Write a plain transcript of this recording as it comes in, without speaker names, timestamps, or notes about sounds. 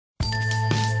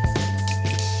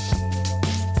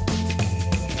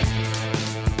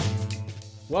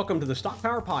Welcome to the Stock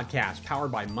Power Podcast, powered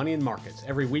by Money and Markets.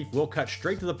 Every week, we'll cut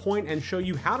straight to the point and show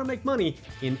you how to make money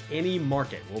in any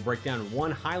market. We'll break down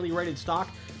one highly rated stock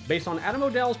based on Adam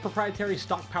O'Dell's proprietary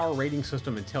Stock Power rating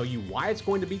system and tell you why it's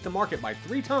going to beat the market by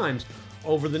 3 times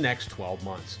over the next 12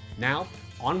 months. Now,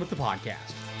 on with the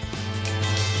podcast.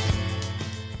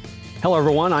 Hello,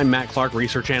 everyone. I'm Matt Clark,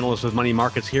 research analyst with Money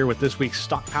Markets, here with this week's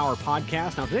Stock Power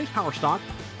Podcast. Now, today's Power Stock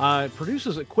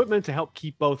produces equipment to help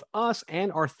keep both us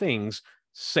and our things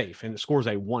safe, and it scores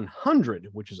a 100,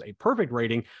 which is a perfect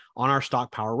rating on our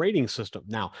Stock Power rating system.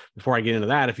 Now, before I get into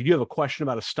that, if you do have a question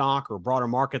about a stock or a broader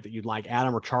market that you'd like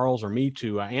Adam or Charles or me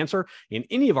to answer in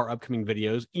any of our upcoming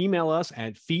videos, email us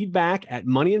at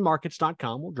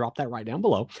feedback@moneyandmarkets.com. We'll drop that right down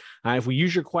below. If we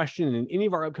use your question in any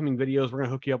of our upcoming videos, we're going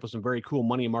to hook you up with some very cool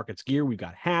Money and Markets gear. We've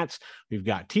got hats, we've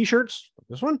got t-shirts, like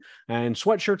this one, and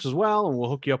sweatshirts as well, and we'll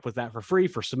hook you up with that for free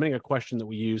for submitting a question that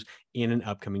we use in an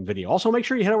upcoming video. Also, make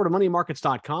sure you head over to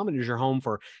moneyandmarkets.com. It is your home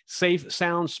for safe,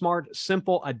 sound, smart,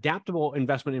 simple, adaptable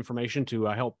investment information to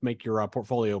help make your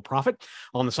portfolio profit.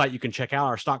 On the site, you can check out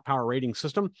our Stock Power rating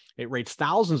system. It rates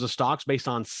thousands of stocks based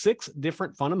on 6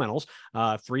 different fundamentals,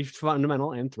 3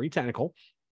 fundamental and 3 technical.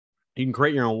 You can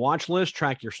create your own watch list,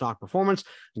 track your stock performance,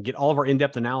 and get all of our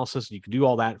in-depth analysis. You can do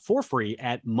all that for free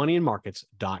at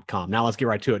moneyandmarkets.com. Now, let's get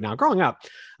right to it. Now, growing up,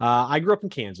 I grew up in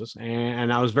Kansas,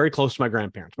 and I was very close to my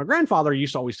grandparents. My grandfather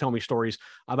used to always tell me stories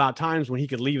about times when he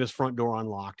could leave his front door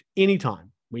unlocked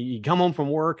anytime. He'd come home from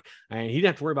work, and he didn't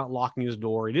have to worry about locking his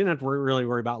door. He didn't have to really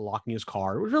worry about locking his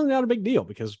car. It was really not a big deal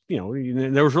because, there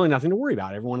was really nothing to worry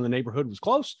about. Everyone in the neighborhood was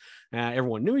close.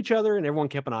 Everyone knew each other, and everyone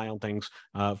kept an eye on things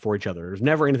for each other. There's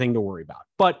never anything to worry about.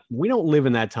 But we don't live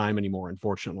in that time anymore,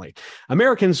 unfortunately.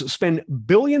 Americans spend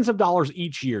billions of dollars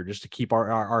each year just to keep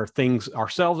our things,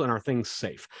 ourselves and our things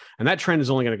safe. And that trend is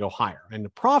only going to go higher. And to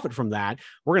profit from that,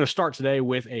 we're going to start today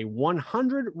with a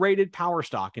 100 rated power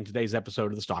stock in today's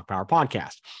episode of the Stock Power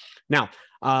Podcast. Now,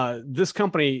 this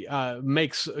company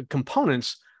makes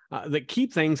components that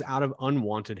keep things out of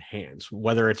unwanted hands,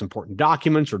 whether it's important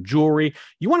documents or jewelry.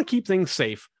 You want to keep things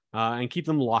safe and keep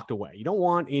them locked away. You don't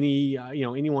want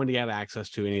anyone to have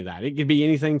access to any of that. It could be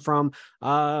anything from,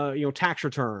 tax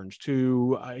returns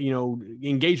to,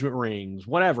 engagement rings,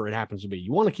 whatever it happens to be.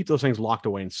 You want to keep those things locked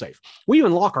away and safe. We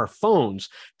even lock our phones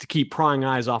to keep prying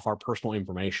eyes off our personal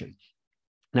information.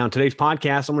 Now, in today's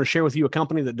podcast, I'm going to share with you a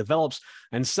company that develops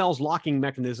and sells locking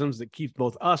mechanisms that keeps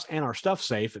both us and our stuff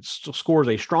safe. It scores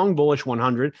a strong bullish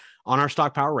 100 on our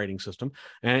Stock Power rating system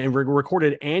and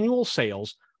recorded annual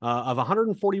sales of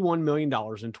 $141 million in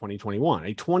 2021,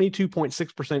 a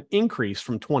 22.6% increase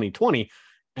from 2020,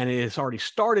 and it has already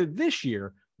started this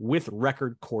year with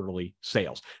record quarterly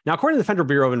sales. Now, according to the Federal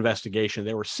Bureau of Investigation,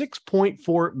 there were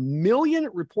 6.4 million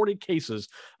reported cases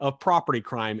of property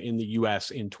crime in the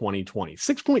U.S. in 2020.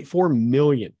 6.4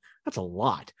 million. That's a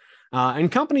lot.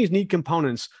 And companies need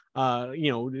components,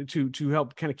 to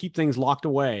help kind of keep things locked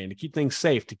away and to keep things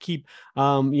safe, to keep,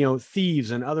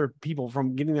 thieves and other people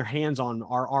from getting their hands on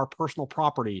our personal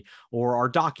property or our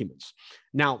documents.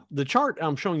 Now, the chart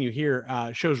I'm showing you here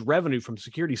shows revenue from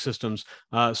security systems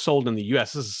sold in the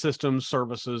U.S. This is systems,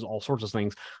 services, all sorts of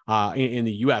things in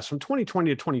the U.S. From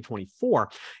 2020 to 2024,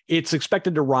 it's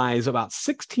expected to rise about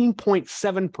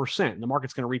 16.7%. The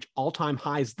market's going to reach all-time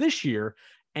highs this year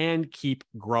and keep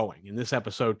growing. In this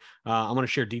episode, I'm going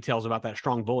to share details about that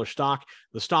strong bullish stock.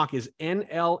 The stock is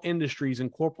NL Industries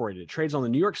Incorporated. It trades on the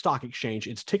New York Stock Exchange.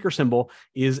 Its ticker symbol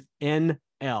is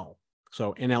NL.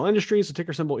 So NL Industries, the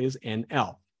ticker symbol is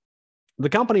NL. The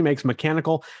company makes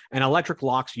mechanical and electric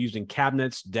locks used in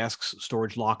cabinets, desks,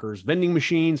 storage lockers, vending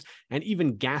machines, and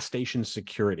even gas station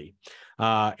security.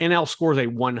 NL scores a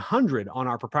 100 on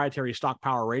our proprietary Stock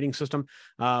Power rating system,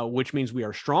 which means we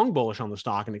are strong bullish on the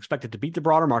stock and expect it to beat the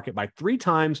broader market by 3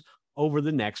 times over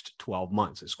the next 12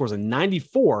 months. It scores a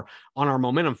 94 on our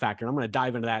momentum factor. And I'm going to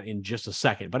dive into that in just a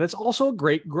second, but it's also a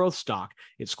great growth stock.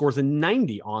 It scores a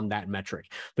 90 on that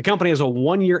metric. The company has a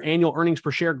 1-year annual earnings per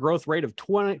share growth rate of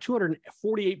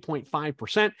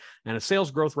 248.5% and a sales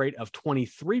growth rate of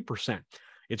 23%.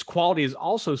 Its quality is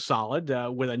also solid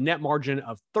with a net margin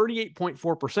of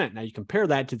 38.4%. Now, you compare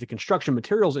that to the construction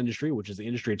materials industry, which is the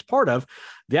industry it's part of.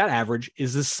 That average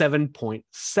is a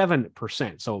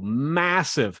 7.7%. So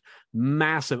massive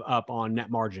up on net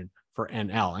margin for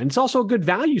NL. And it's also a good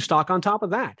value stock on top of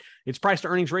that. Its price to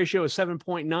earnings ratio is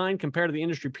 7.9 compared to the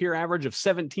industry peer average of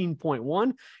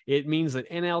 17.1. It means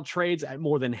that NL trades at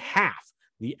more than half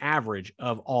the average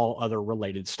of all other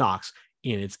related stocks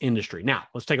in its industry. Now,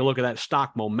 let's take a look at that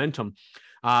stock momentum.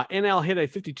 NL hit a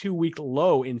 52-week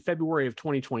low in February of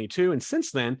 2022, and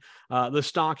since then, the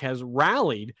stock has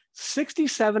rallied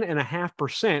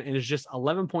 67.5% and is just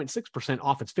 11.6%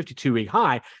 off its 52-week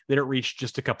high that it reached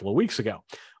just a couple of weeks ago.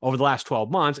 Over the last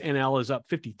 12 months, NL is up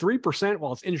 53%,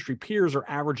 while its industry peers are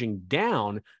averaging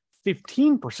down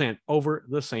 15% over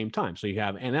the same time. So you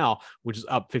have NL, which is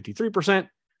up 53%.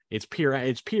 Its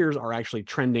peers are actually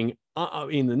trending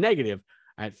in the negative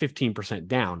at 15%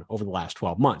 down over the last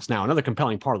 12 months. Now, another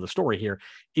compelling part of the story here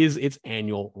is its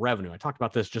annual revenue. I talked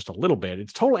about this just a little bit.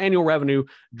 Its total annual revenue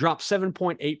dropped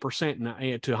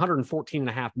 7.8% to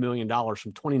 $114.5 million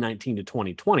from 2019 to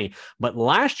 2020. But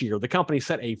last year, the company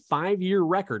set a 5-year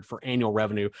record for annual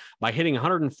revenue by hitting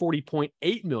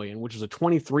 $140.8 million, which is a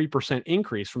 23%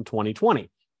 increase from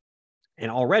 2020. And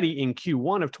already in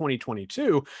Q1 of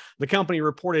 2022, the company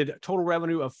reported total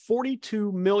revenue of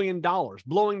 $42 million,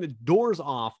 blowing the doors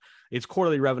off its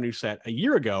quarterly revenue set a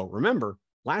year ago. Remember,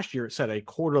 last year it set a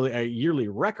yearly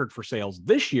record for sales.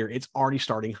 This year, it's already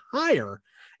starting higher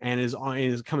and is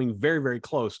coming very, very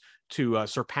close to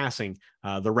surpassing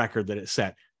the record that it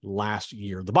set last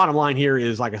year. The bottom line here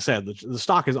is, like I said, the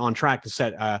stock is on track to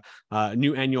set a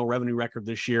new annual revenue record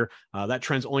this year. That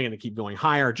trend's only going to keep going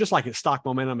higher. Just like its stock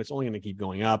momentum, it's only going to keep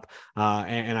going up.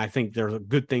 And I think there's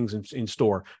good things in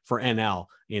store for NL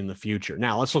in the future.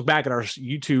 Now, let's look back at our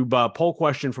YouTube poll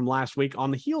question from last week.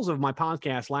 On the heels of my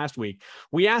podcast last week,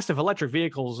 we asked if electric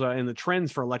vehicles and the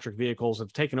trends for electric vehicles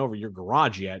have taken over your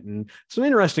garage yet. And some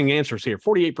interesting answers here.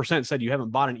 48% said you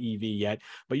haven't bought an EV yet,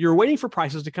 but you're waiting for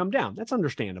prices to come down. That's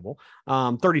understandable.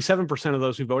 37% of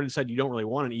those who voted said you don't really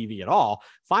want an EV at all.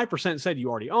 5% said you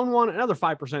already own one. Another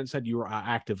 5% said you were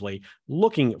actively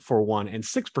looking for one. And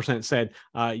 6% said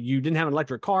you didn't have an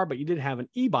electric car, but you did have an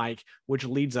e-bike, which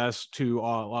leads us to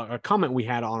a comment we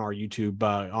had on our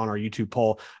YouTube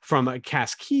poll from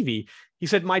Kaskivi. He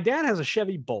said, my dad has a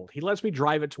Chevy Bolt. He lets me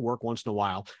drive it to work once in a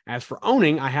while. As for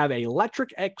owning, I have a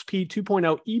electric XP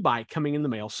 2.0 e-bike coming in the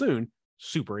mail soon.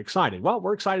 Super excited. Well,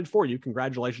 we're excited for you.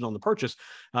 Congratulations on the purchase.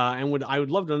 I would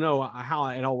love to know how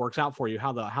it all works out for you,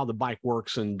 how the bike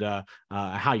works and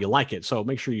how you like it. So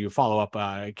make sure you follow up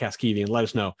Kaskivi and let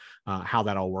us know how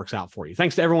that all works out for you.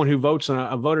 Thanks to everyone who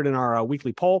voted in our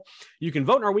weekly poll. You can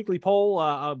vote in our weekly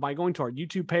poll by going to our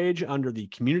YouTube page under the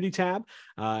community tab.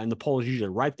 And the poll is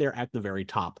usually right there at the very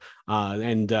top.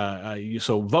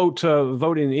 So vote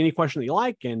in any question that you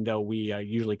like. And we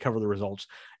usually cover the results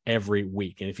every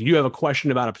week. And if you do have a question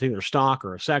about a particular stock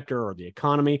or a sector or the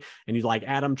economy, and you'd like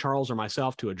Adam, Charles, or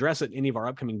myself to address it in any of our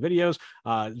upcoming videos,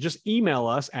 just email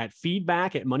us at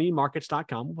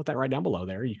feedback@moneymarkets.com. We'll put that right down below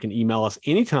there. You can email us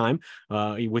anytime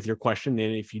with your question.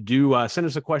 And if you do send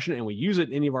us a question and we use it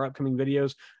in any of our upcoming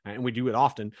videos, and we do it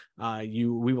often,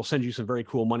 we will send you some very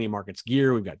cool Money Markets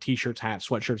gear. We've got t-shirts, hats,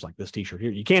 sweatshirts like this t-shirt here.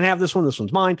 You can't have this one. This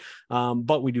one's mine.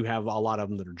 But we do have a lot of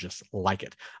them that are just like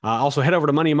it. Also, head over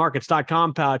to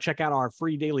moneymarkets.com. Check out our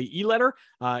free daily e-letter.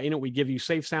 In it, we give you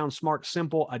safe, sound, smart,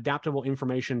 simple, adaptable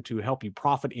information to help you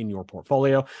profit in your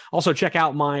portfolio. Also, check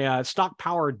out my Stock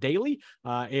Power Daily.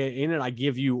 In it, I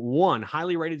give you one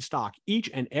highly rated stock each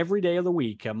and every day of the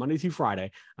week, Monday through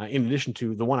Friday, in addition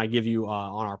to the one I give you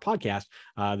on our podcast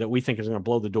that we think is going to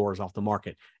blow the doors off the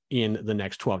market in the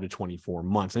next 12 to 24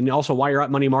 months. And also, while you're at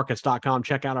moneymarkets.com,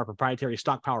 check out our proprietary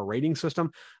Stock Power rating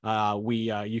system.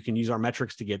 You can use our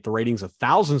metrics to get the ratings of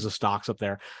thousands of stocks up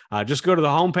there. Just go to the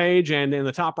homepage, and in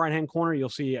the top right-hand corner, you'll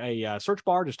see a search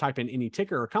bar. Just type in any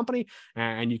ticker or company,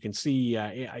 and you can see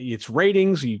its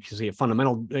ratings. You can see a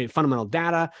fundamental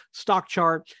data, stock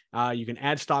chart. You can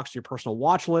add stocks to your personal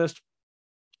watch list.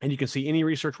 And you can see any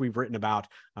research we've written about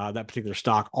that particular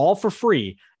stock, all for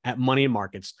free at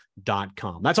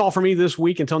moneymarkets.com. That's all for me this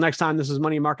week. Until next time, this is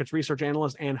Money Markets research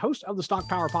analyst and host of the Stock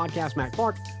Power podcast, Matt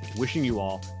Clark, wishing you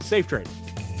all safe trading.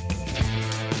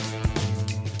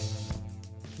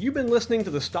 You've been listening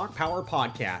to the Stock Power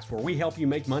podcast, where we help you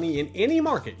make money in any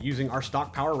market using our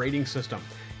Stock Power rating system.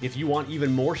 If you want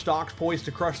even more stocks poised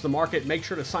to crush the market, make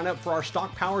sure to sign up for our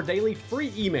Stock Power Daily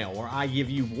free email, where I give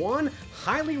you one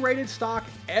highly rated stock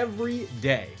every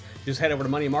day. Just head over to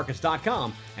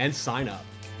moneymarkets.com and sign up.